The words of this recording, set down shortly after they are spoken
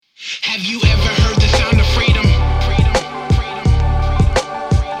Have you ever heard the sound of freedom?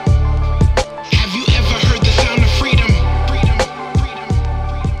 Have you ever heard the sound of freedom?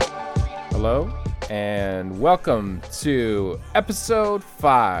 Hello, and welcome to episode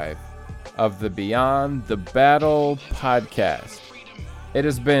 5 of the Beyond the Battle podcast. It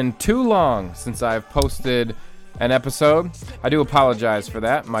has been too long since I've posted an episode. I do apologize for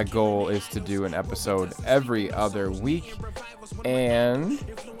that. My goal is to do an episode every other week, and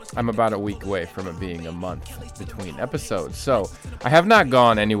I'm about a week away from it being a month between episodes. So I have not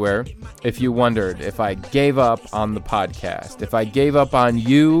gone anywhere. If you wondered if I gave up on the podcast, if I gave up on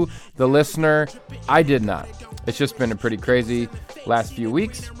you, the listener, I did not. It's just been a pretty crazy last few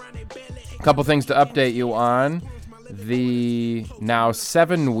weeks. A couple things to update you on. The now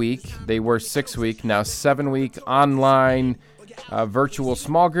 7-week, they were 6-week, now 7-week online virtual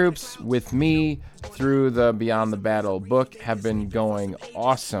small groups with me through the Beyond the Battle book have been going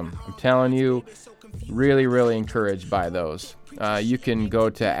awesome. I'm telling you, really encouraged by those. You can go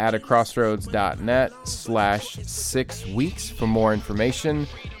to atacrossroads.net/6weeks for more information,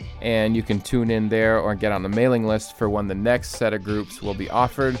 and you can tune in there or get on the mailing list for when the next set of groups will be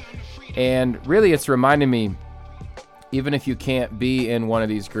offered. And really, it's reminding me, even if you can't be in one of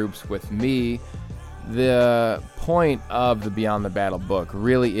these groups with me, the point of the Beyond the Battle book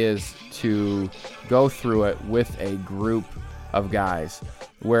really is to go through it with a group of guys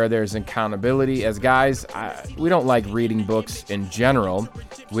where there's accountability. As guys, we don't like reading books in general.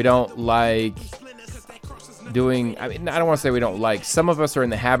 We don't like doing, I don't want to say we don't like. Some of us are in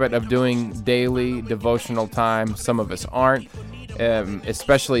the habit of doing daily devotional time. Some of us aren't.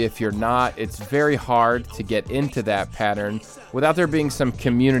 Especially if you're not, it's very hard to get into that pattern without there being some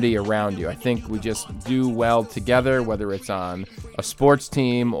community around you. I think we just do well together, whether it's on a sports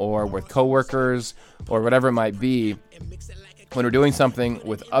team or with coworkers or whatever it might be. When we're doing something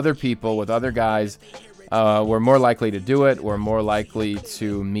with other people, with other guys, we're more likely to do it. We're more likely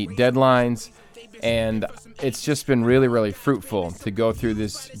to meet deadlines. And it's just been really fruitful to go through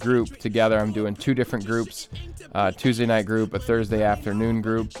this group together. I'm doing 2 different groups, Tuesday night group, a Thursday afternoon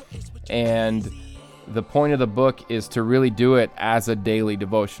group. And the point of the book is to really do it as a daily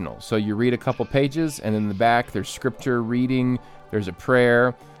devotional. So you read a couple pages, and in the back there's scripture reading, there's a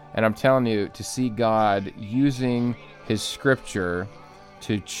prayer. And I'm telling you, to see God using his scripture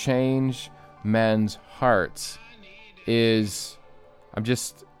to change men's hearts I'm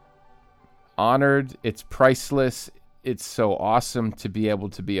just honored. It's priceless. It's so awesome to be able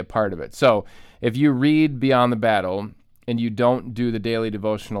to be a part of it. So if you read Beyond the Battle and you don't do the daily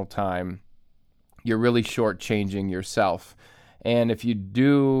devotional time, you're really shortchanging yourself. And if you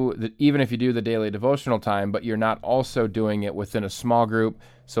do, even if you do the daily devotional time, but you're not also doing it within a small group,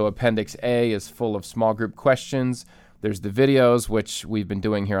 so Appendix A is full of small group questions. There's the videos, which we've been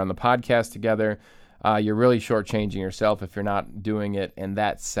doing here on the podcast together. You're really shortchanging yourself if you're not doing it in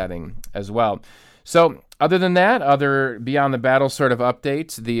that setting as well. So other than that, other Beyond the Battle sort of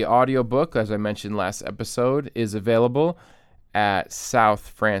updates, the audiobook, as I mentioned last episode, is available at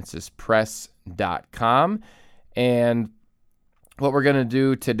southfrancispress.com. And what we're going to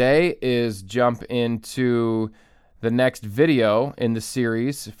do today is jump into the next video in the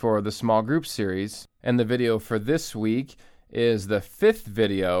series for the small group series. And the video for this week is the 5th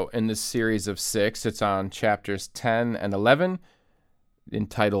video in this series of 6. It's on chapters 10 and 11,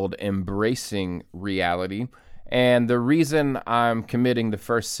 entitled Embracing Reality. And the reason I'm committing the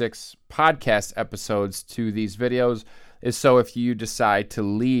first 6 podcast episodes to these videos is so if you decide to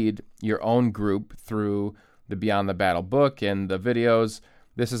lead your own group through the Beyond the Battle book and the videos,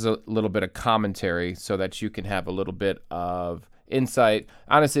 this is a little bit of commentary so that you can have a little bit of insight.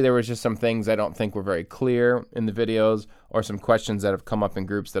 Honestly, there was just some things I don't think were very clear in the videos, or some questions that have come up in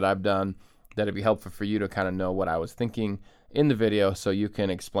groups that I've done that it'd be helpful for you to kind of know what I was thinking in the video so you can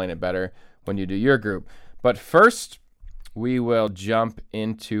explain it better when you do your group. But first, we will jump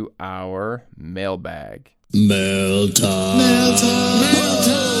into our mailbag. Mail time. Mail time. Mail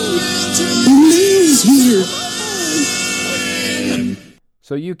time. Mail time. Mail's here.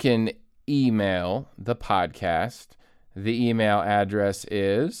 So you can email the podcast. The email address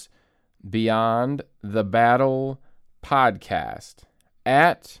is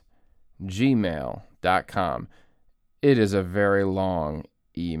beyondthebattlepodcast@gmail.com. It is a very long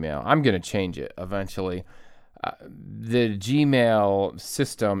email. I'm going to change it eventually. The Gmail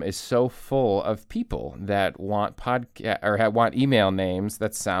system is so full of people that want want email names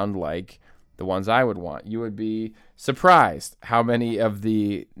that sound like the ones I would want. You would be surprised how many of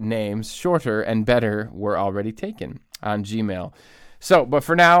the names, shorter and better, were already taken on Gmail. So, but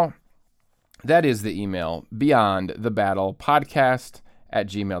for now, that is the email, beyondthebattlepodcast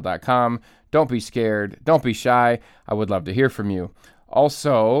gmail.com. Don't be scared. Don't be shy. I would love to hear from you.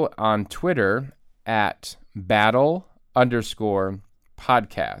 Also on Twitter at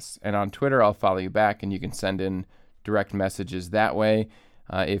battle_podcast. And on Twitter, I'll follow you back, and you can send in direct messages that way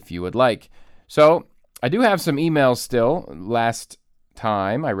if you would like. So I do have some emails still. Last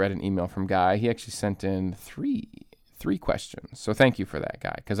time I read an email from Guy. He actually sent in three questions. So thank you for that,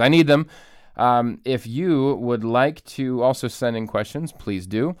 Guy, because I need them. If you would like to also send in questions, please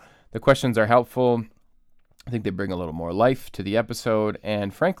do. The questions are helpful. I think they bring a little more life to the episode.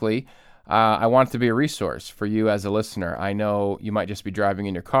 And frankly, I want it to be a resource for you as a listener. I know you might just be driving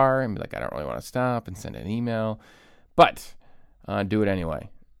in your car and be like, I don't really want to stop and send an email. But do it anyway.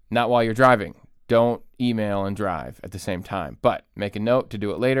 Not while you're driving. Don't email and drive at the same time. But make a note to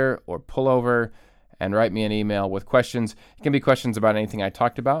do it later, or pull over and write me an email with questions. It can be questions about anything I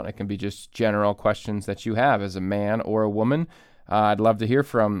talked about. It can be just general questions that you have as a man or a woman. I'd love to hear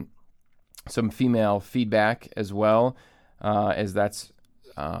from some female feedback as well, as that's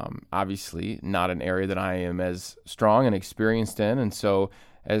obviously not an area that I am as strong and experienced in. And so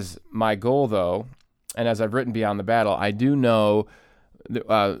as my goal, though, and as I've written Beyond the Battle, I do know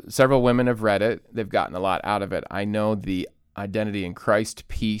several women have read it. They've gotten a lot out of it. I know the identity in Christ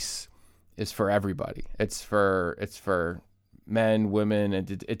piece is for everybody. It's for men, women,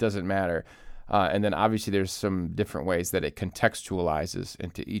 and it doesn't matter. And then obviously there's some different ways that it contextualizes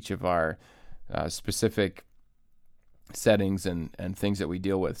into each of our specific settings and things that we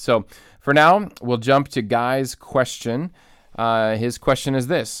deal with. So for now, we'll jump to Guy's question. His question is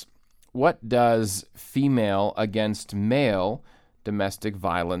this: what does female against male domestic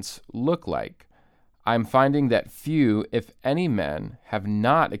violence look like? I'm finding that few, if any, men have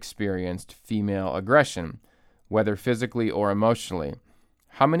not experienced female aggression, whether physically or emotionally.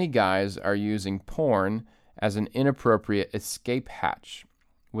 How many guys are using porn as an inappropriate escape hatch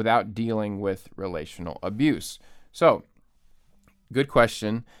without dealing with relational abuse? So, good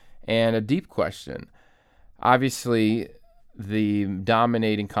question, and a deep question. Obviously, the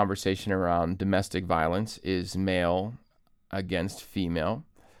dominating conversation around domestic violence is male against female.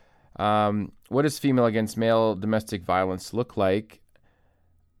 What does female against male domestic violence look like?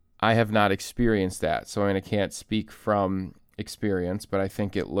 I have not experienced that, so I can't speak from experience, but I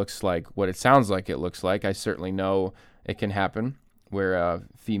think it looks like what it sounds like it looks like. I certainly know it can happen where a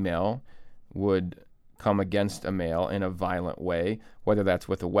female would come against a male in a violent way, whether that's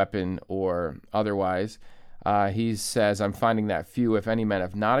with a weapon or otherwise. He says, I'm finding that few, if any, men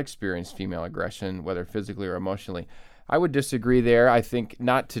have not experienced female aggression, whether physically or emotionally. I would disagree there. I think,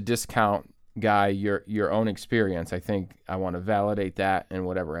 not to discount, Guy, your own experience. I think I want to validate that, and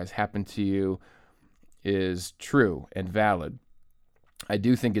whatever has happened to you is true and valid. I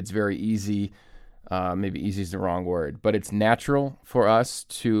do think it's very easy, maybe easy is the wrong word, but it's natural for us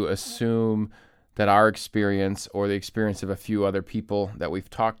to assume that our experience or the experience of a few other people that we've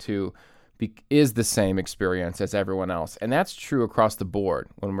talked to is the same experience as everyone else. And that's true across the board.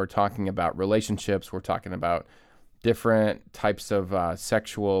 When we're talking about relationships, we're talking about different types of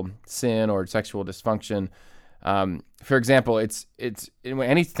sexual sin or sexual dysfunction. For example, it's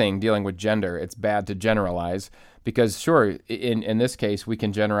anything dealing with gender, it's bad to generalize, because sure, in this case, we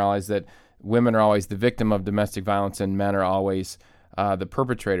can generalize that women are always the victim of domestic violence and men are always the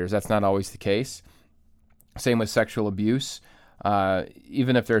perpetrators. That's not always the case. Same with sexual abuse.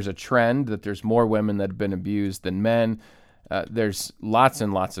 Even if there's a trend that there's more women that have been abused than men, there's lots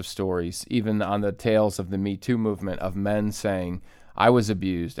and lots of stories, even on the tails of the Me Too movement, of men saying, I was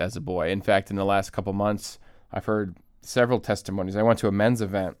abused as a boy. In fact, in the last couple months, I've heard several testimonies. I went to a men's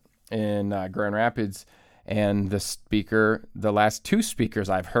event in Grand Rapids, and the last two speakers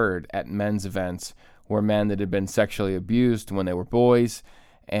I've heard at men's events were men that had been sexually abused when they were boys,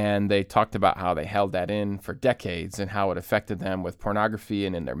 and they talked about how they held that in for decades and how it affected them with pornography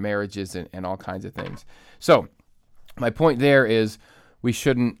and in their marriages and all kinds of things. So my point there is we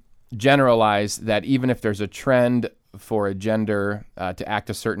shouldn't generalize that even if there's a trend for a gender to act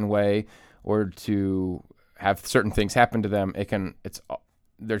a certain way or to have certain things happen to them,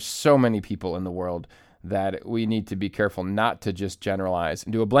 there's so many people in the world that we need to be careful not to just generalize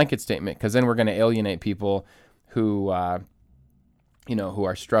and do a blanket statement, because then we're going to alienate people who are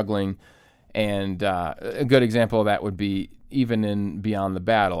struggling. And a good example of that would be even in Beyond the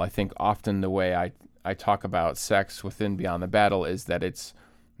Battle. I think often the way I talk about sex within Beyond the Battle is that it's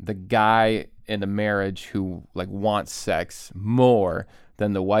the guy in a marriage who wants sex more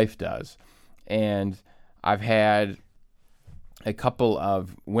than the wife does. And I've had a couple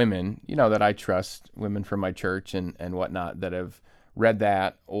of women, that I trust, women from my church and whatnot, that have read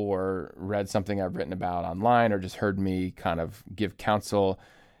that or read something I've written about online or just heard me kind of give counsel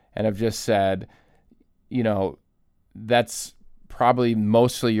and have just said, that's probably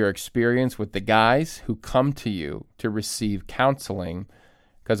mostly your experience with the guys who come to you to receive counseling,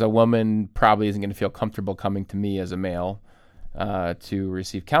 because a woman probably isn't going to feel comfortable coming to me as a male to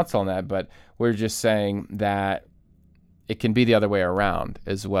receive counsel on that. But we're just saying that it can be the other way around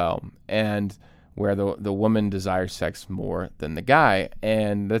as well, and where the woman desires sex more than the guy.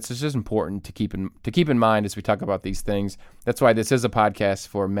 And that's just important to keep in mind as we talk about these things. That's why this is a podcast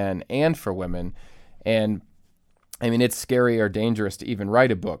for men and for women. And I mean, it's scary or dangerous to even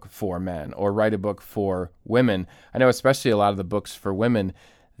write a book for men or write a book for women. I know especially a lot of the books for women,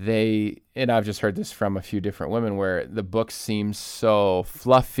 and I've just heard this from a few different women, where the book seems so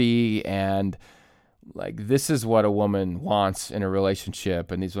fluffy and like, this is what a woman wants in a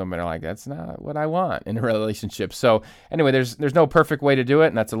relationship. And these women are like, that's not what I want in a relationship. So anyway, there's no perfect way to do it.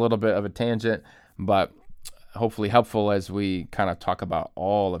 And that's a little bit of a tangent, but hopefully helpful as we kind of talk about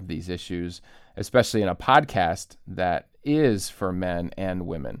all of these issues, especially in a podcast that is for men and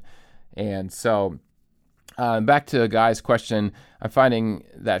women. And so back to the guy's question, I'm finding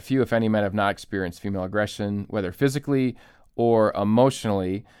that few, if any, men have not experienced female aggression, whether physically or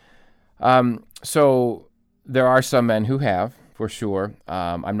emotionally. So there are some men who have, for sure.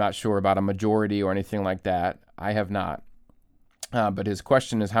 I'm not sure about a majority or anything like that. I have not. But his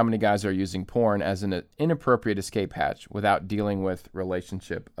question is, how many guys are using porn as an inappropriate escape hatch without dealing with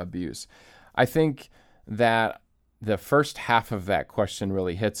relationship abuse? I think that the first half of that question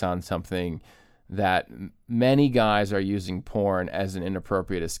really hits on something, that many guys are using porn as an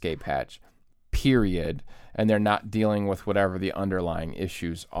inappropriate escape hatch, period, and they're not dealing with whatever the underlying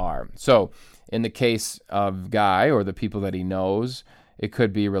issues are. So in the case of Guy or the people that he knows, it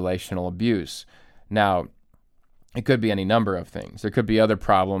could be relational abuse. Now, it could be any number of things. There could be other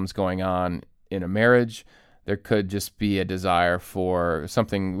problems going on in a marriage. There could just be a desire for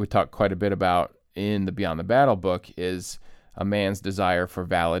something we talk quite a bit about in the Beyond the Battle book, is a man's desire for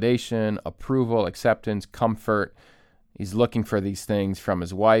validation, approval, acceptance, comfort. He's looking for these things from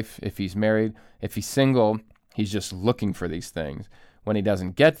his wife if he's married. If he's single, he's just looking for these things. When he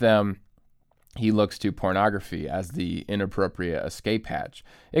doesn't get them, he looks to pornography as the inappropriate escape hatch.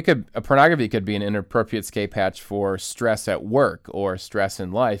 Pornography could be an inappropriate escape hatch for stress at work or stress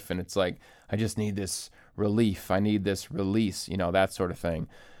in life, and it's like, I just need this relief, I need this release, that sort of thing.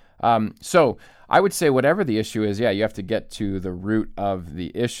 So I would say whatever the issue is, you have to get to the root of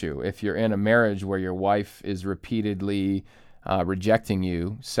the issue. If you're in a marriage where your wife is repeatedly rejecting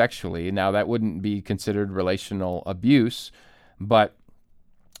you sexually, now that wouldn't be considered relational abuse, but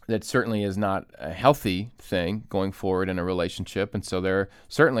that certainly is not a healthy thing going forward in a relationship. And so there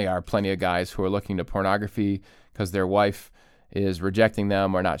certainly are plenty of guys who are looking to pornography because their wife is rejecting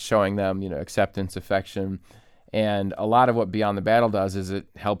them or not showing them, acceptance, affection. And a lot of what Beyond the Battle does is it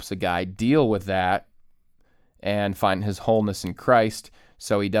helps a guy deal with that and find his wholeness in Christ,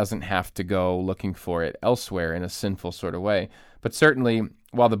 so he doesn't have to go looking for it elsewhere in a sinful sort of way. But certainly,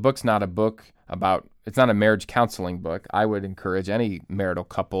 while the book's not a book it's not a marriage counseling book, I would encourage any marital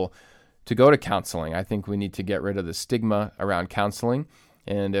couple to go to counseling. I think we need to get rid of the stigma around counseling.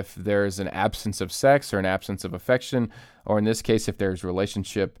 And if there's an absence of sex or an absence of affection, or in this case, if there's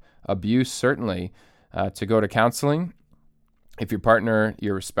relationship abuse, certainly to go to counseling. If your partner,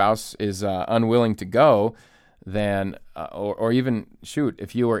 your spouse is unwilling to go, then, or even,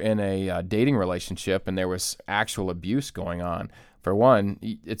 if you were in a dating relationship and there was actual abuse going on, for one,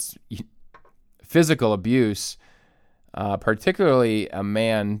 it's physical abuse, particularly a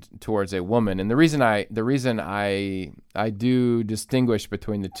man towards a woman. And the reason I do distinguish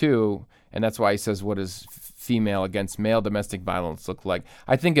between the two, and that's why he says, what does female against male domestic violence look like?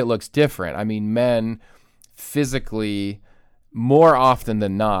 I think it looks different. I mean, men physically, more often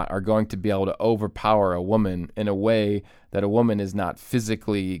than not, are going to be able to overpower a woman in a way that a woman is not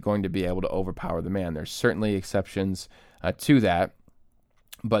physically going to be able to overpower the man. There's certainly exceptions to that,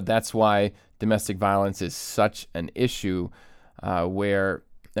 but that's why domestic violence is such an issue and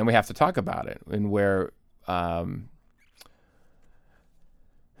we have to talk about it, and where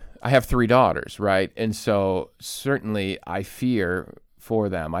I have 3 daughters, right? And so certainly I fear for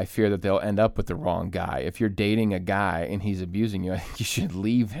them. I fear that they'll end up with the wrong guy. If you're dating a guy and he's abusing you, I think you should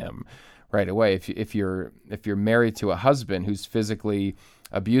leave him right away. If you're married to a husband who's physically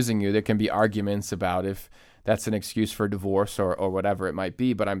abusing you, there can be arguments about if that's an excuse for divorce or whatever it might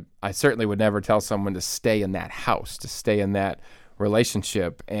be. But I certainly would never tell someone to stay in that house, to stay in that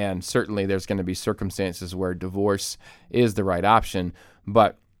relationship. And certainly there's going to be circumstances where divorce is the right option.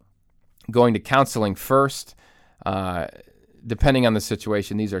 But going to counseling first, depending on the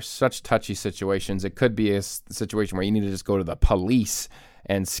situation, these are such touchy situations. It could be a situation where you need to just go to the police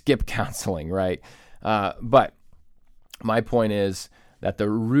and skip counseling, right? But my point is that the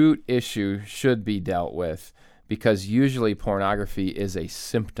root issue should be dealt with, because usually pornography is a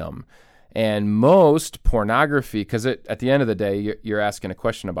symptom. And most pornography, because at the end of the day, you're asking a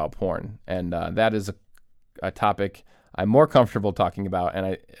question about porn, and that is a topic I'm more comfortable talking about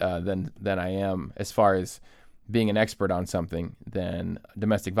than I am as far as being an expert on something than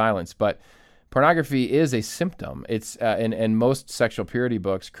domestic violence. But pornography is a symptom. It's in most sexual purity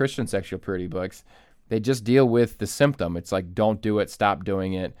books, Christian sexual purity books, they just deal with the symptom. It's like, don't do it, stop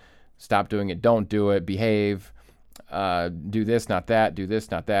doing it, don't do it, behave, do this, not that, do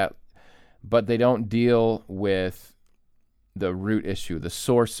this, not that. But they don't deal with the root issue, the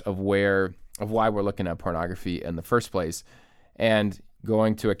source of why we're looking at pornography in the first place. And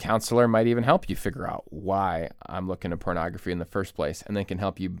going to a counselor might even help you figure out why I'm looking at pornography in the first place, and then can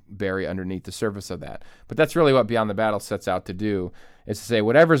help you bury underneath the surface of that. But that's really what Beyond the Battle sets out to do, is to say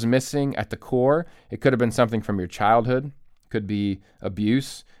whatever's missing at the core. It could have been something from your childhood, it could be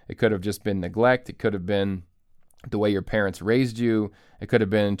abuse, it could have just been neglect, it could have been the way your parents raised you, it could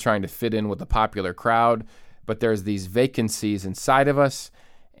have been trying to fit in with the popular crowd. But there's these vacancies inside of us,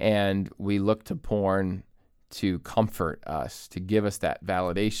 and we look to porn to comfort us, to give us that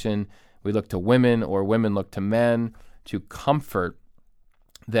validation. We look to women, or women look to men to comfort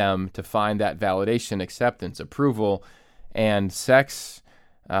them, to find that validation, acceptance, approval. And sex,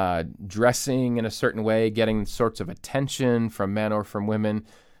 dressing in a certain way, getting sorts of attention from men or from women,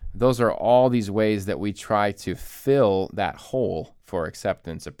 those are all these ways that we try to fill that hole for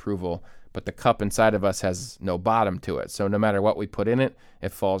acceptance, approval. But the cup inside of us has no bottom to it. So no matter what we put in it,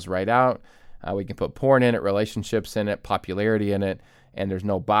 it falls right out. We can put porn in it, relationships in it, popularity in it, and there's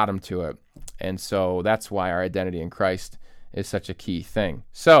no bottom to it. And so that's why our identity in Christ is such a key thing.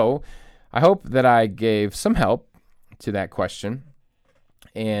 So I hope that I gave some help to that question.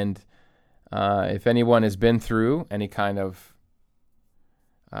 And if anyone has been through any kind of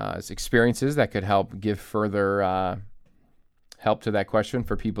experiences that could help give further help to that question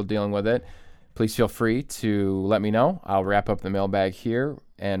for people dealing with it, please feel free to let me know. I'll wrap up the mailbag here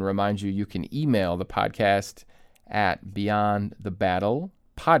and remind you, you can email the podcast at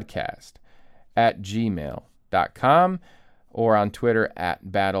beyondthebattlepodcast@gmail.com or on Twitter at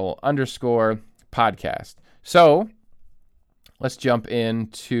battle_podcast. So let's jump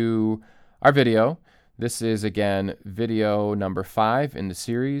into our video. This is, again, video number 5 in the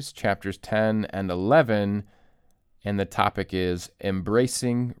series, chapters 10 and 11, and the topic is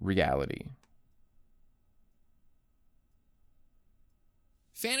Embracing Reality.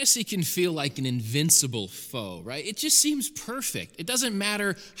 Fantasy can feel like an invincible foe, right? It just seems perfect. It doesn't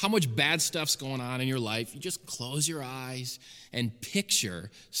matter how much bad stuff's going on in your life. You just close your eyes and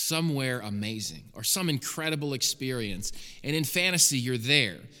picture somewhere amazing or some incredible experience. And in fantasy, you're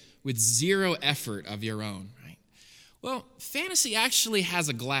there with zero effort of your own, right? Well, fantasy actually has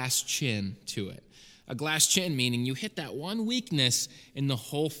a glass chin to it. A glass chin meaning you hit that one weakness and the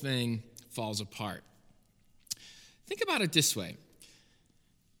whole thing falls apart. Think about it this way.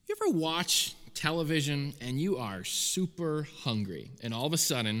 You ever watch television and you are super hungry, and all of a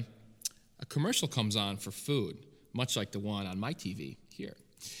sudden a commercial comes on for food, much like the one on my TV here.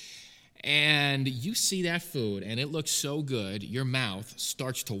 And you see that food and it looks so good, your mouth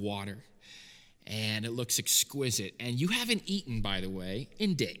starts to water and it looks exquisite. And you haven't eaten, by the way,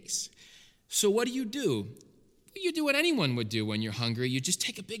 in days. So what do? You do what anyone would do when you're hungry. You just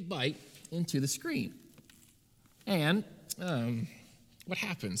take a big bite into the screen. And what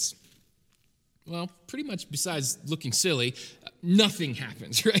happens? Well, pretty much besides looking silly, nothing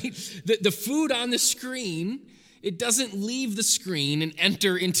happens, right? The food on the screen, it doesn't leave the screen and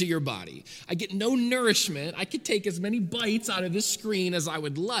enter into your body. I get no nourishment. I could take as many bites out of this screen as I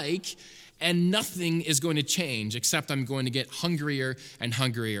would like, and nothing is going to change except I'm going to get hungrier and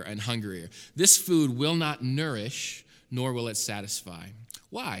hungrier and hungrier. This food will not nourish, nor will it satisfy.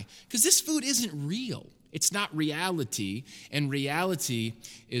 Why? Because this food isn't real. It's not reality, and reality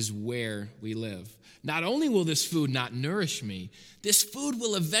is where we live. Not only will this food not nourish me, this food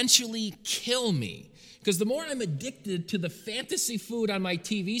will eventually kill me. Because the more I'm addicted to the fantasy food on my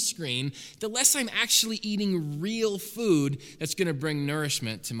TV screen, the less I'm actually eating real food that's going to bring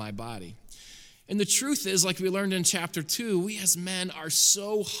nourishment to my body. And the truth is, like we learned in chapter 2, we as men are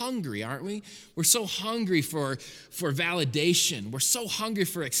so hungry, aren't we? We're so hungry for validation. We're so hungry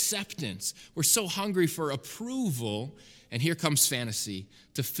for acceptance. We're so hungry for approval. And here comes fantasy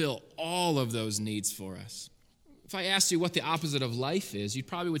to fill all of those needs for us. If I asked you what the opposite of life is, you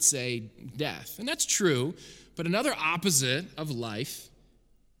probably would say death. And that's true, but another opposite of life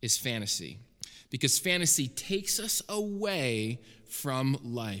is fantasy. Because fantasy takes us away from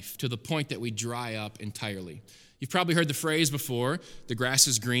life to the point that we dry up entirely. You've probably heard the phrase before, the grass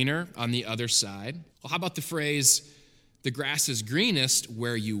is greener on the other side. Well, how about the phrase, the grass is greenest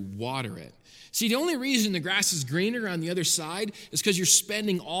where you water it? See, the only reason the grass is greener on the other side is because you're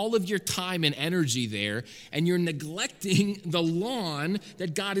spending all of your time and energy there, and you're neglecting the lawn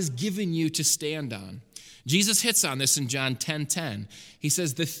that God has given you to stand on. Jesus hits on this in John 10:10. He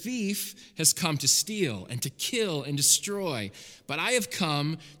says, the thief has come to steal and to kill and destroy, but I have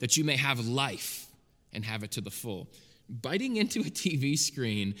come that you may have life and have it to the full. Biting into a TV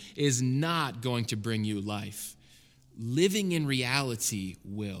screen is not going to bring you life. Living in reality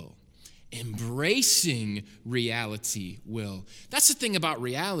will. Embracing reality will. That's the thing about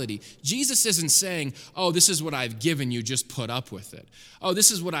reality. Jesus isn't saying, oh, this is what I've given you, just put up with it. Oh, this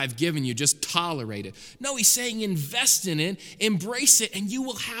is what I've given you, just tolerate it. No, he's saying invest in it, embrace it, and you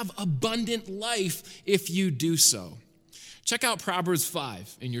will have abundant life if you do so. Check out Proverbs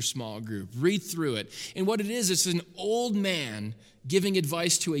 5 in your small group. Read through it. And what it is, it's an old man giving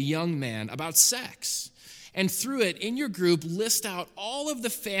advice to a young man about sex. And through it, in your group, list out all of the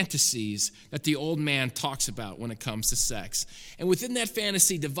fantasies that the old man talks about when it comes to sex. And within that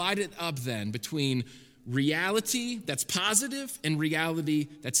fantasy, divide it up then between reality that's positive and reality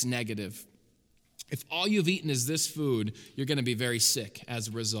that's negative. If all you've eaten is this food, you're going to be very sick as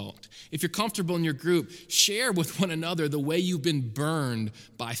a result. If you're comfortable in your group, share with one another the way you've been burned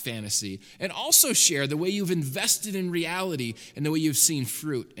by fantasy. And also share the way you've invested in reality and the way you've seen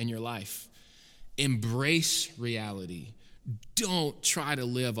fruit in your life. Embrace reality. Don't try to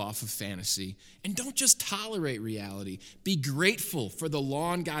live off of fantasy. And don't just tolerate reality. Be grateful for the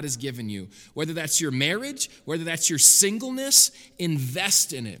lawn God has given you. Whether that's your marriage, whether that's your singleness,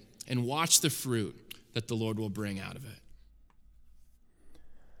 invest in it and watch the fruit that the Lord will bring out of it.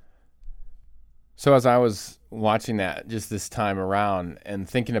 So as I was watching that just this time around and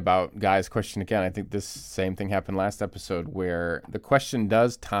thinking about Guy's question again, I think this same thing happened last episode where the question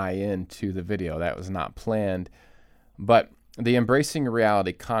does tie into the video. That was not planned. But the embracing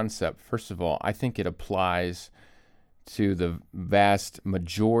reality concept, first of all, I think it applies to the vast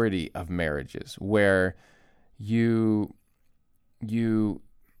majority of marriages where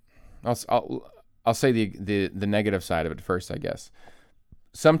I'll say the negative side of it first, I guess.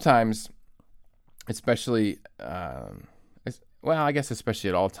 Sometimes, especially, especially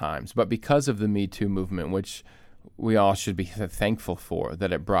at all times, but because of the Me Too movement, which we all should be thankful for,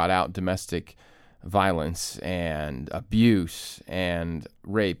 that it brought out domestic violence and abuse and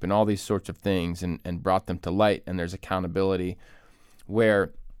rape and all these sorts of things and brought them to light, and there's accountability,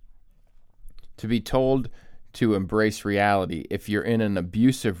 where to be told to embrace reality, if you're in an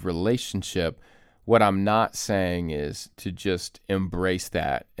abusive relationship, what I'm not saying is to just embrace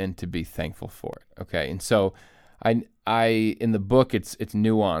that and to be thankful for it. Okay. And so I in the book it's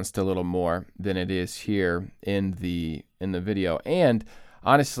nuanced a little more than it is here in the video. And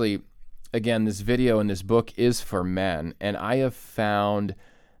honestly, again, this video and this book is for men. And I have found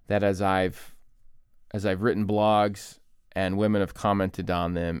that as I've written blogs and women have commented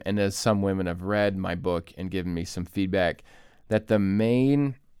on them, and as some women have read my book and given me some feedback, that the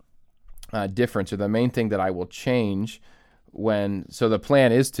main difference, or the main thing that I will change so the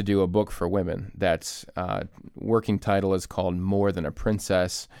plan is to do a book for women. That's working title is called More Than a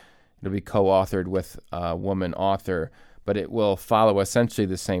Princess. It'll be co-authored with a woman author, but it will follow essentially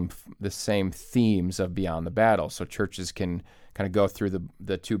the same themes of Beyond the Battle. So churches can kind of go through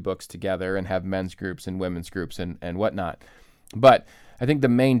the two books together and have men's groups and women's groups and whatnot. But I think the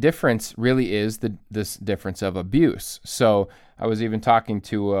main difference really is this difference of abuse. So I was even talking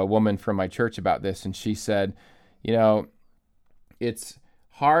to a woman from my church about this, and she said, it's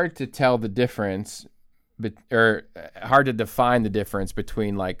hard to tell the difference, or hard to define the difference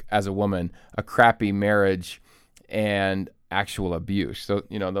between, like, as a woman, a crappy marriage and actual abuse. So,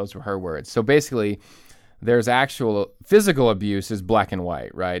 those were her words. So basically, there's actual physical abuse is black and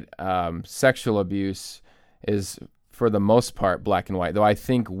white, right? Sexual abuse is, for the most part, black and white. Though I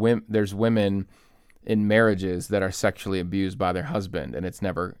think there's women in marriages that are sexually abused by their husband, and it's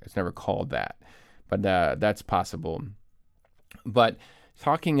never called that. But that's possible. But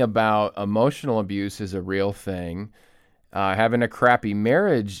talking about emotional abuse is a real thing. Having a crappy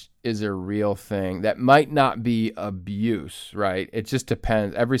marriage is a real thing. That might not be abuse, right? It just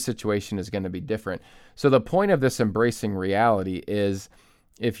depends. Every situation is going to be different. So the point of this embracing reality is,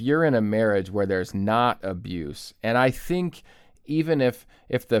 if you're in a marriage where there's not abuse, and I think even if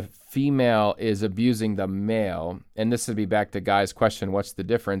the female is abusing the male, and this would be back to Guy's question, what's the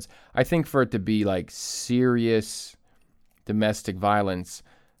difference? I think for it to be like serious domestic violence,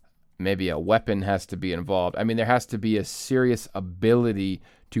 maybe a weapon has to be involved. I mean, there has to be a serious ability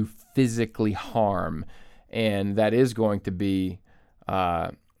to physically harm, and that is going to be,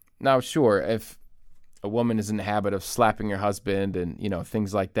 now sure, if a woman is in the habit of slapping her husband and,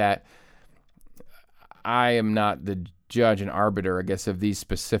 things like that, I am not the judge and arbiter, I guess, of these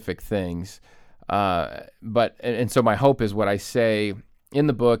specific things. But so my hope is what I say in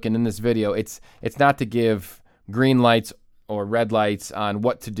the book and in this video, it's not to give green lights or red lights on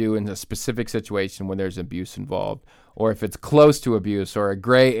what to do in a specific situation when there's abuse involved, or if it's close to abuse or a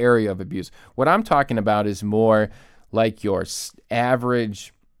gray area of abuse. What I'm talking about is more like your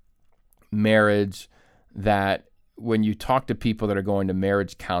average marriage, that when you talk to people that are going to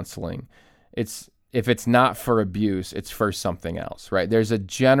marriage counseling, if it's not for abuse, it's for something else, right? There's a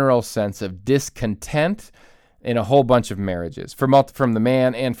general sense of discontent in a whole bunch of marriages, from the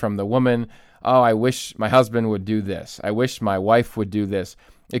man and from the woman. Oh, I wish my husband would do this. I wish my wife would do this.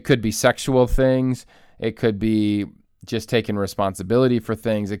 It could be sexual things. It could be just taking responsibility for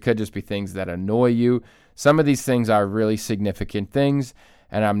things. It could just be things that annoy you. Some of these things are really significant things,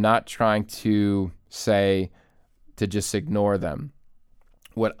 and I'm not trying to say to just ignore them.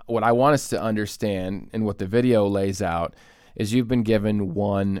 What I want us to understand, and what the video lays out, is you've been given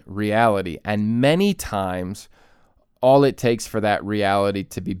one reality. And many times, all it takes for that reality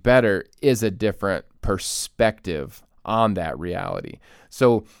to be better is a different perspective on that reality.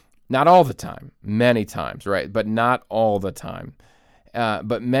 So not all the time, many times, right? But not all the time.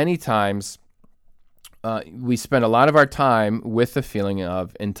 But many times, we spend a lot of our time with the feeling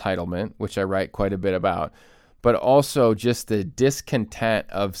of entitlement, which I write quite a bit about, but also just the discontent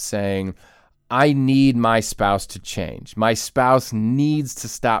of saying, I need my spouse to change. My spouse needs to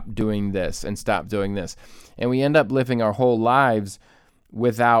stop doing this and stop doing this. And we end up living our whole lives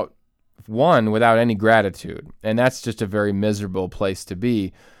without any gratitude. And that's just a very miserable place to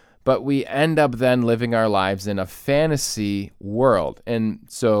be. But we end up then living our lives in a fantasy world. And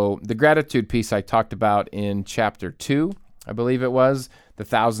so the gratitude piece I talked about in chapter 2, I believe it was, the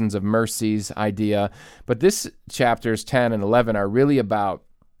thousands of mercies idea. But this chapters 10 and 11 are really about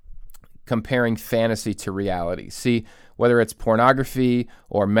comparing fantasy to reality. See, whether it's pornography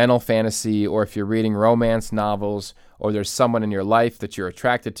or mental fantasy, or if you're reading romance novels, or there's someone in your life that you're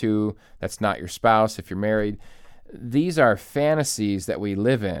attracted to that's not your spouse if you're married, these are fantasies that we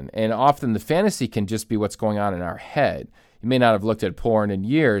live in. And often the fantasy can just be what's going on in our head. You may not have looked at porn in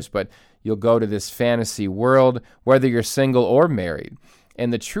years, but you'll go to this fantasy world, whether you're single or married.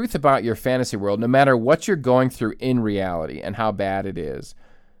 And the truth about your fantasy world, no matter what you're going through in reality and how bad it is,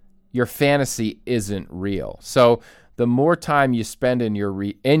 your fantasy isn't real. So the more time you spend in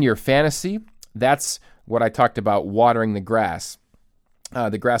your fantasy, that's what I talked about, watering the grass.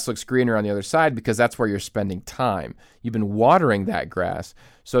 The grass looks greener on the other side because that's where you're spending time. You've been watering that grass.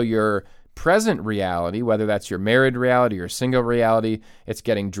 So your present reality, whether that's your married reality or single reality, it's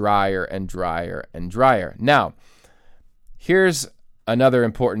getting drier and drier and drier. Now, here's another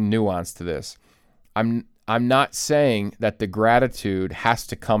important nuance to this. I'm not saying that the gratitude has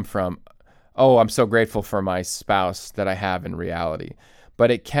to come from, oh, I'm so grateful for my spouse that I have in reality.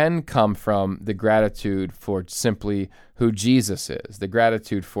 But it can come from the gratitude for simply who Jesus is, the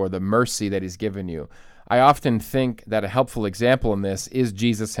gratitude for the mercy that he's given you. I often think that a helpful example in this is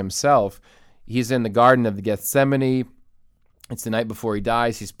Jesus himself. He's in the Garden of Gethsemane. It's the night before he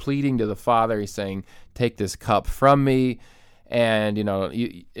dies. He's pleading to the Father. He's saying, take this cup from me. And,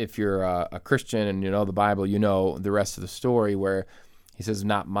 if you're a Christian and you know the Bible, you know the rest of the story where he says,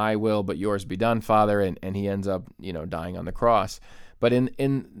 not my will, but yours be done, Father. And he ends up, dying on the cross. But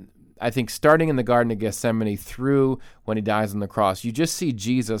I think starting in the Garden of Gethsemane through when he dies on the cross, you just see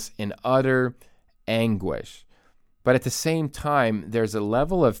Jesus in utter anguish. But at the same time, there's a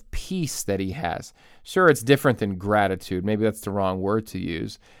level of peace that he has. Sure, it's different than gratitude. Maybe that's the wrong word to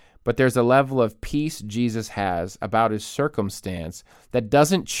use. But there's a level of peace Jesus has about his circumstance that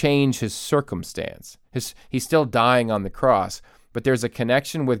doesn't change his circumstance. He's still dying on the cross, but there's a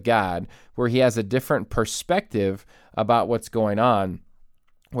connection with God where he has a different perspective about what's going on,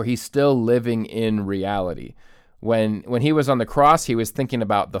 where he's still living in reality. When he was on the cross, he was thinking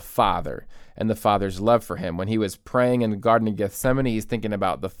about the Father and the Father's love for him. When he was praying in the Garden of Gethsemane, he's thinking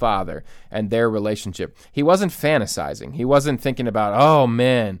about the Father and their relationship. He wasn't fantasizing. He wasn't thinking about, oh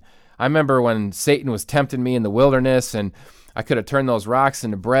man, I remember when Satan was tempting me in the wilderness and I could have turned those rocks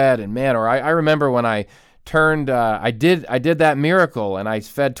into bread, and man, or I remember when I I did that miracle, and I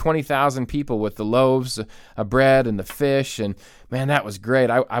fed 20,000 people with the loaves of bread and the fish, and man, that was great.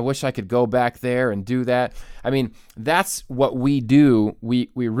 I wish I could go back there and do that. I mean, that's what we do. We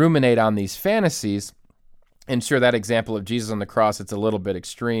ruminate on these fantasies, and sure, that example of Jesus on the cross, it's a little bit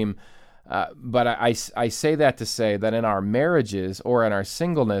extreme, but I say that to say that in our marriages or in our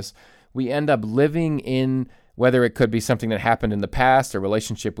singleness, we end up living in, whether it could be something that happened in the past, a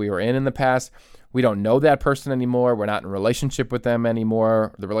relationship we were in the past. We don't know that person anymore. We're not in a relationship with them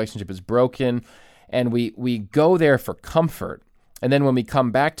anymore. The relationship is broken. And we go there for comfort. And then when we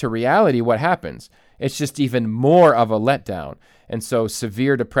come back to reality, what happens? It's just even more of a letdown. And so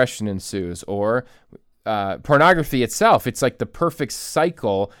severe depression ensues. Or pornography itself, it's like the perfect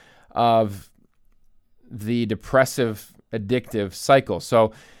cycle of the depressive, addictive cycle.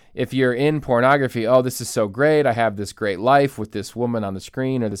 So if you're in pornography, oh, this is so great. I have this great life with this woman on the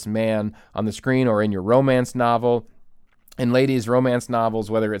screen or this man on the screen, or in your romance novel. And ladies, romance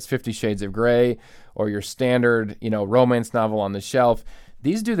novels, whether it's 50 Shades of Grey or your standard, romance novel on the shelf,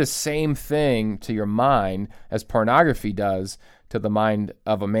 these do the same thing to your mind as pornography does to the mind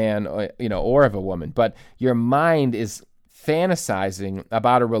of a man, or of a woman. But your mind is fantasizing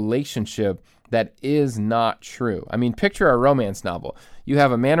about a relationship that is not true. I mean, picture a romance novel. You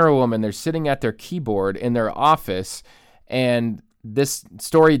have a man or a woman, they're sitting at their keyboard in their office, and this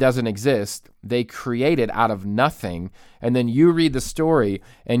story doesn't exist. They create it out of nothing, and then you read the story,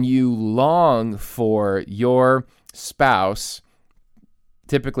 and you long for your spouse.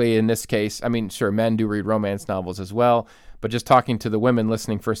 Typically, in this case, I mean, sure, men do read romance novels as well, but just talking to the women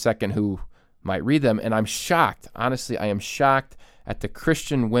listening for a second who might read them, and I'm shocked. Honestly, I am shocked at the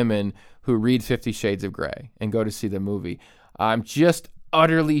Christian women who read 50 Shades of Grey and go to see the movie. I'm just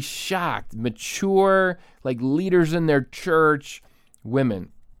utterly shocked. Mature, like leaders in their church,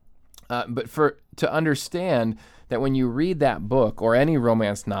 women. But to understand that when you read that book or any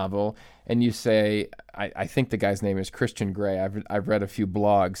romance novel and you say, I think the guy's name is Christian Grey. I've read a few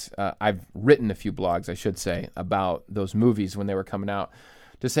blogs. I've written a few blogs, I should say, about those movies when they were coming out.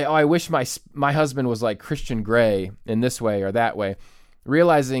 To say, oh, I wish my husband was like Christian Grey in this way or that way.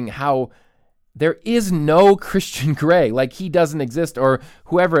 Realizing how there is no Christian Grey, like he doesn't exist, or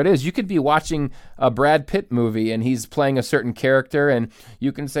whoever it is. You could be watching a Brad Pitt movie and he's playing a certain character, and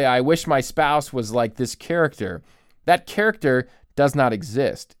you can say, I wish my spouse was like this character. That character does not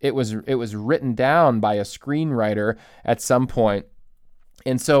exist. It was written down by a screenwriter at some point.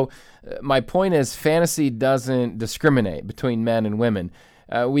 And so my point is, fantasy doesn't discriminate between men and women.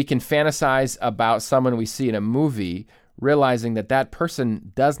 We can fantasize about someone we see in a movie, realizing that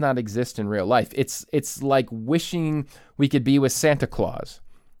person does not exist in real life. It's like wishing we could be with Santa Claus.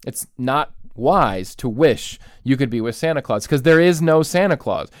 It's not wise to wish you could be with Santa Claus because there is no Santa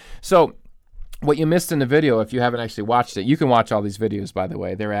Claus. So what you missed in the video, if you haven't actually watched it, you can watch all these videos, by the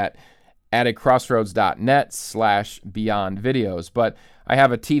way. They're at addictcrossroads.net/beyond videos. But I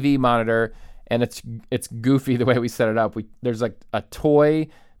have a TV monitor, and it's goofy the way we set it up. There's like a toy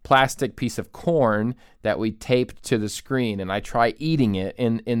plastic piece of corn that we taped to the screen, and I try eating it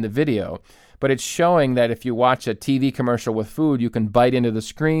in the video. But it's showing that if you watch a TV commercial with food, you can bite into the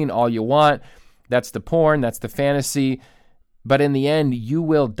screen all you want. That's the porn, that's the fantasy. But in the end, you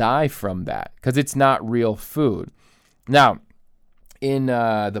will die from that because it's not real food. Now, in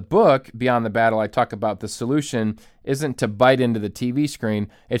the book, Beyond the Battle, I talk about the solution isn't to bite into the TV screen,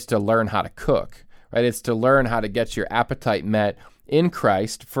 it's to learn how to cook, right? It's to learn how to get your appetite met in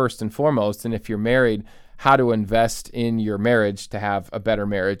Christ, first and foremost, and if you're married, how to invest in your marriage to have a better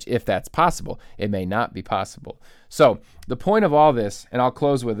marriage, if that's possible. It may not be possible. So the point of all this, and I'll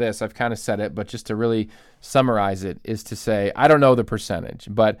close with this, I've kind of said it, but just to really summarize it, is to say, I don't know the percentage,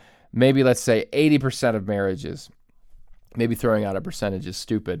 but maybe let's say 80% of marriages, maybe throwing out a percentage is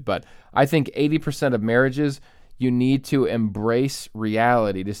stupid, but I think 80% of marriages, you need to embrace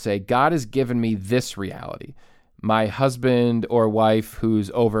reality, to say, God has given me this reality. My husband or wife who's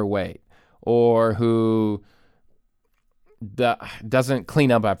overweight or who doesn't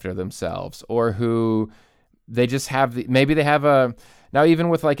clean up after themselves, or who they just have, maybe they have now even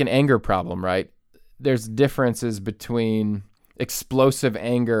with like an anger problem, right? There's differences between explosive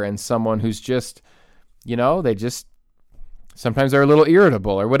anger and someone who's just, sometimes they're a little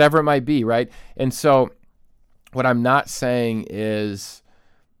irritable or whatever it might be, right? And so what I'm not saying is,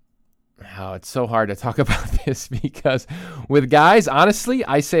 it's so hard to talk about this because with guys, honestly,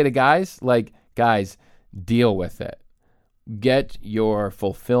 I say to guys, guys, deal with it. Get your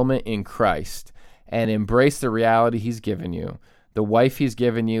fulfillment in Christ and embrace the reality he's given you. The wife he's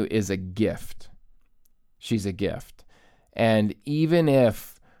given you is a gift. She's a gift. And even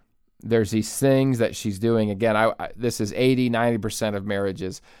if there's these things that she's doing. Again, this is 80-90% of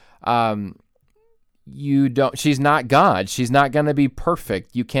marriages. She's not God. She's not going to be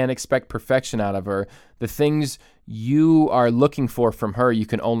perfect. You can't expect perfection out of her. The things you are looking for from her, you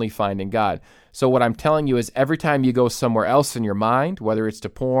can only find in God. So what I'm telling you is every time you go somewhere else in your mind, whether it's to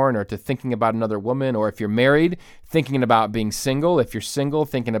porn or to thinking about another woman, or if you're married, thinking about being single, if you're single,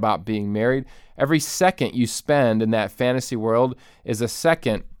 thinking about being married, every second you spend in that fantasy world is a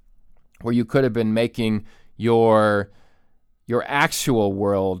second where you could have been making your actual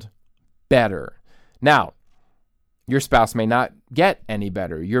world better. Now, your spouse may not get any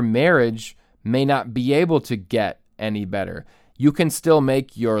better. Your marriage may not be able to get any better. You can still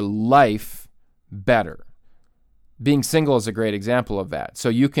make your life better. Being single is a great example of that. So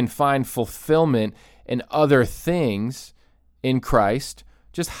you can find fulfillment in other things in Christ,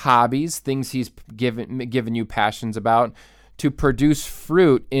 just hobbies, things he's given you passions about, to produce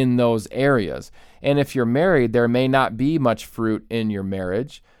fruit in those areas. And if you're married, there may not be much fruit in your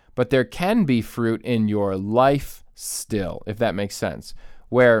marriage, but there can be fruit in your life still, if that makes sense,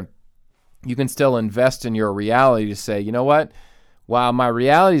 where you can still invest in your reality to say, you know what, while my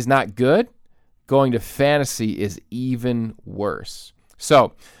reality is not good, going to fantasy is even worse.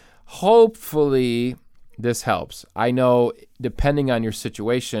 So hopefully this helps. I know depending on your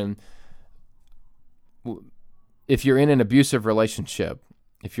situation, if you're in an abusive relationship,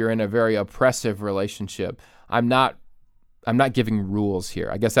 if you're in a very oppressive relationship, I'm not giving rules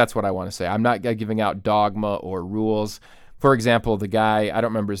here. I guess that's what I want to say. I'm not giving out dogma or rules. For example, the guy, I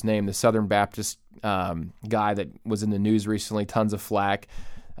don't remember his name, the Southern Baptist guy that was in the news recently, tons of flack.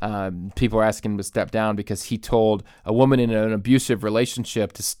 People are asking him to step down because he told a woman in an abusive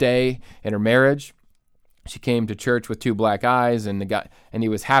relationship to stay in her marriage. She came to church with 2 black eyes, and he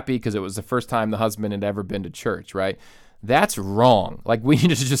was happy because it was the first time the husband had ever been to church, right? That's wrong. Like, we need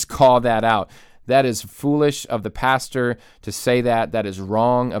to just call that out. That is foolish of the pastor to say that. That is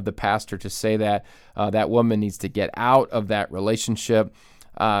wrong of the pastor to say that. That woman needs to get out of that relationship.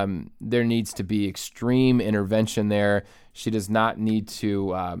 There needs to be extreme intervention there. She does not need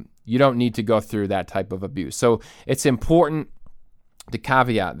to, you don't need to go through that type of abuse. So it's important to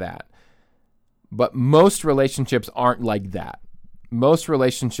caveat that. But most relationships aren't like that. Most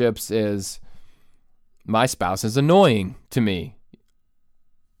relationships is, my spouse is annoying to me,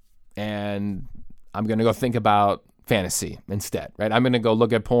 and I'm going to go think about fantasy instead, right? I'm going to go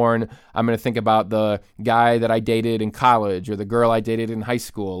look at porn. I'm going to think about the guy that I dated in college or the girl I dated in high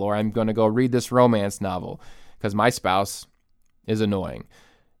school, or I'm going to go read this romance novel because my spouse is annoying.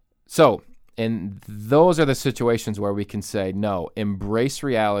 So, and those are the situations where we can say, no, embrace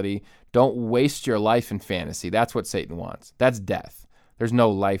reality. Don't waste your life in fantasy. That's what Satan wants. That's death. There's no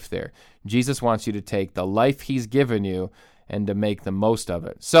life there. Jesus wants you to take the life he's given you and to make the most of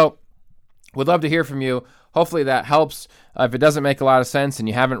it. So, would love to hear from you. Hopefully that helps. If it doesn't make a lot of sense and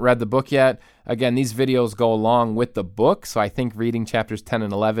you haven't read the book yet, again, these videos go along with the book, so I think reading chapters 10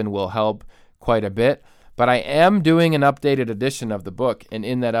 and 11 will help quite a bit. But I am doing an updated edition of the book, and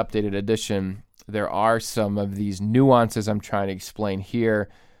in that updated edition, there are some of these nuances I'm trying to explain here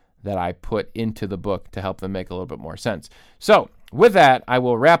that I put into the book to help them make a little bit more sense. So with that, I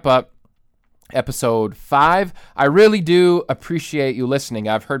will wrap up episode 5. I really do appreciate you listening.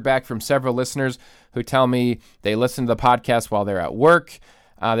 I've heard back from several listeners who tell me they listen to the podcast while they're at work.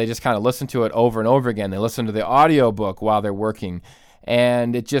 They just kind of listen to it over and over again. They listen to the audiobook while they're working,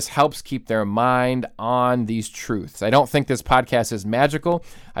 and it just helps keep their mind on these truths. I don't think this podcast is magical.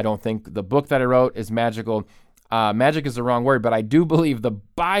 I don't think the book that I wrote is magical. Magic is the wrong word, but I do believe the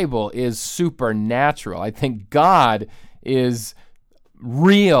Bible is supernatural. I think God is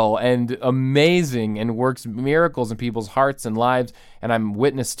real and amazing and works miracles in people's hearts and lives, and I'm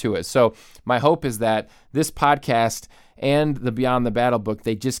witness to it. So my hope is that this podcast and the Beyond the Battle book,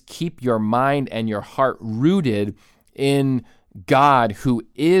 they just keep your mind and your heart rooted in God, who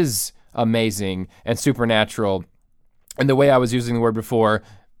is amazing and supernatural, and the way I was using the word before,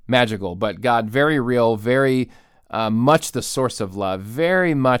 magical, but God very real, very much the source of love,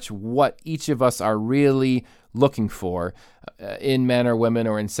 very much what each of us are really looking for in men or women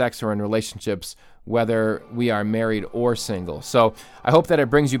or in sex or in relationships, whether we are married or single. So I hope that it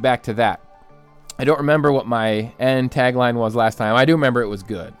brings you back to that. I don't remember what my end tagline was last time. I do remember it was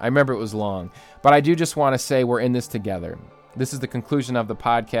good. I remember it was long. But I do just want to say we're in this together. This is the conclusion of the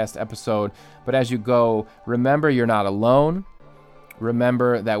podcast episode. But as you go, remember you're not alone.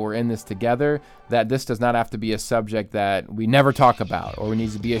 Remember that we're in this together, that this does not have to be a subject that we never talk about or we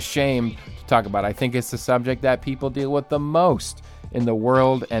need to be ashamed to talk about. I think it's the subject that people deal with the most in the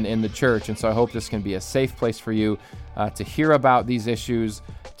world and in the church. And so I hope this can be a safe place for you to hear about these issues,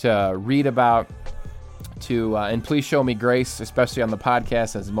 to read about, and please show me grace, especially on the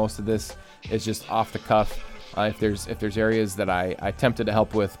podcast, as most of this is just off the cuff. If there's areas that I attempted to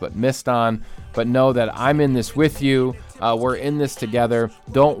help with but missed on, but know that I'm in this with you. We're in this together.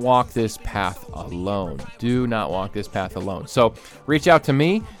 Don't walk this path alone. Do not walk this path alone. So reach out to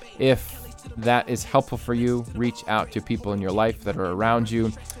me if that is helpful for you. Reach out to people in your life that are around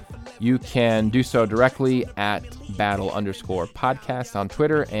you. You can do so directly at battle_podcast on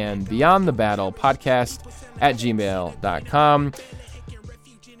Twitter and Beyond the Battle podcast at gmail.com.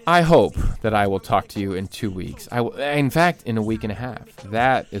 I hope that I will talk to you in 2 weeks. In fact, in a week and a half.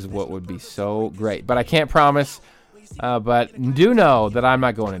 That is what would be so great. But I can't promise. But do know that I'm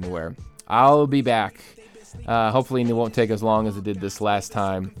not going anywhere. I'll be back. Hopefully it won't take as long as it did this last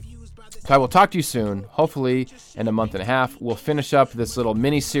time. So I will talk to you soon, hopefully in a month and a half. We'll finish up this little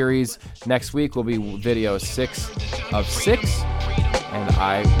mini-series. Next week will be video 6 of 6, and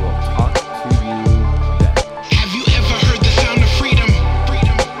I will talk to you then. Have you ever heard the sound of freedom?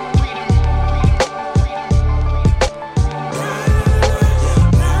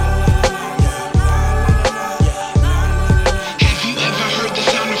 Have you ever heard the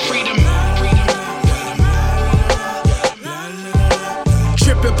sound of freedom?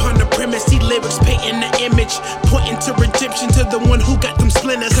 Trip upon the premise, see lyrics painting the image, pointing to redemption to the one who got them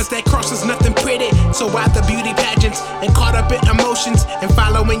splinters. Cause that cross is nothing pretty, so why the beauty pageants? And caught up in emotions and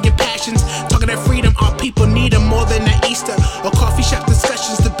following your passions. Talking that freedom, our people need them more than that Easter. Or coffee shop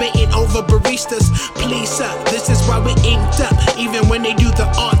discussions, debating over baristas. Please, sir, this is why we inked up. Even when they do the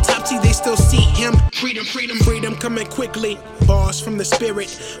autopsy, they still see him. Freedom, freedom, freedom coming quickly. Bars from the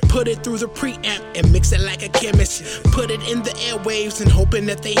spirit, put it through the preamp and mix it like a chemist. Put it in the airwaves and hoping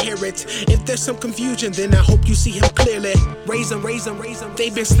that they hear it. If there's some confusion, then I hope you see him clearly. Raise them, raise them, raise them.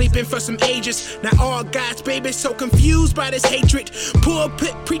 They've been sleeping for some ages. Now all God's babies so confused by this hatred.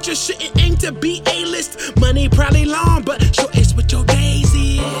 Pulpit preachers shouldn't aim to be A-list. Money probably long, but sure it's what your days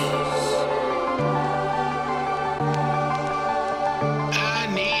is.